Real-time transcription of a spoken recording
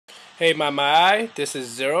Hey my, this is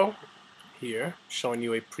Zero here, showing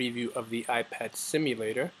you a preview of the iPad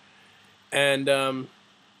simulator. And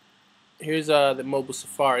here's the mobile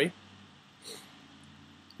Safari.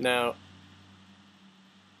 Now,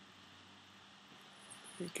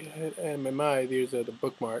 go ahead and there's the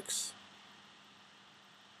bookmarks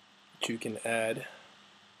that you can add.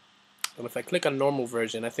 And if I click on normal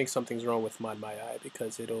version, I think something's wrong with my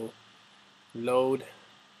because it'll load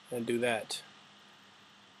and do that.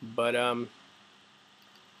 But you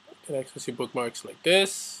can access your bookmarks like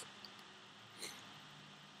this.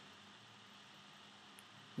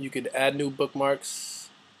 You could add new bookmarks,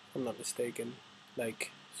 if I'm not mistaken.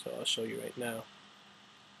 So I'll show you right now.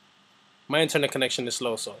 My internet connection is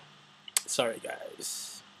slow, so sorry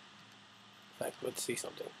guys. In fact, let's see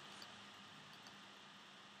something.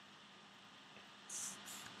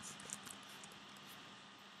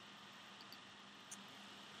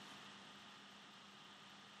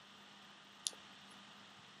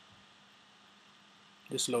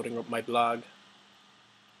 Just loading up my blog.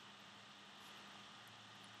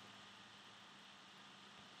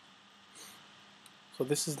 So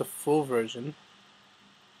this is the full version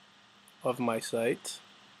of my site.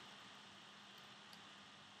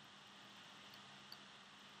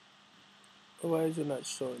 Why is it not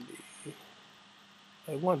showing me?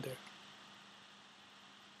 I wonder.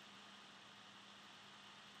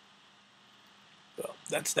 Well,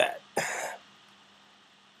 that's that.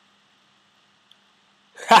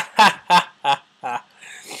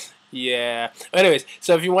 Yeah. Anyways,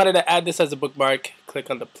 so if you wanted to add this as a bookmark, click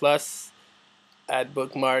on the plus, add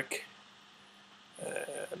bookmark,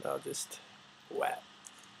 and I'll just whap.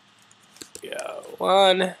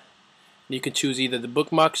 One. You can choose either the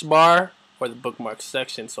bookmarks bar or the bookmarks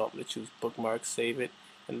section. So I'm going to choose bookmarks, save it,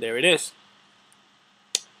 and there it is.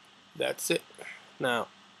 That's it. Now,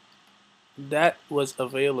 that was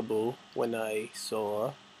available when I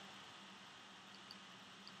saw.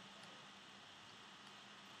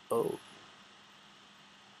 Oh.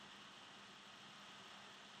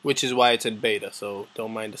 Which is why it's in beta, so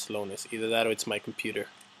don't mind the slowness. Either that or it's my computer.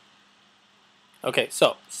 Okay,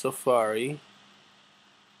 so Safari,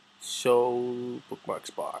 show bookmarks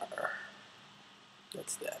bar.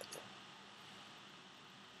 That's that.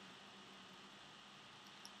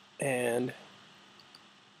 And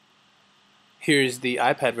here's the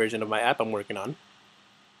iPad version of my app I'm working on.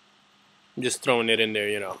 I'm just throwing it in there,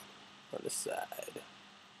 you know, on the side.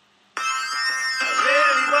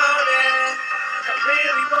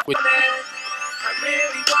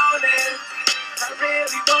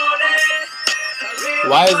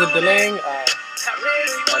 Why is it delaying? I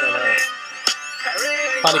don't know.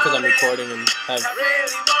 Probably because I'm recording and have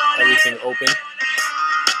everything open.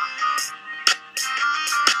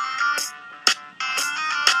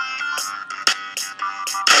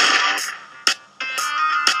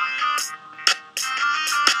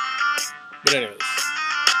 But anyways,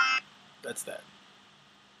 that's that.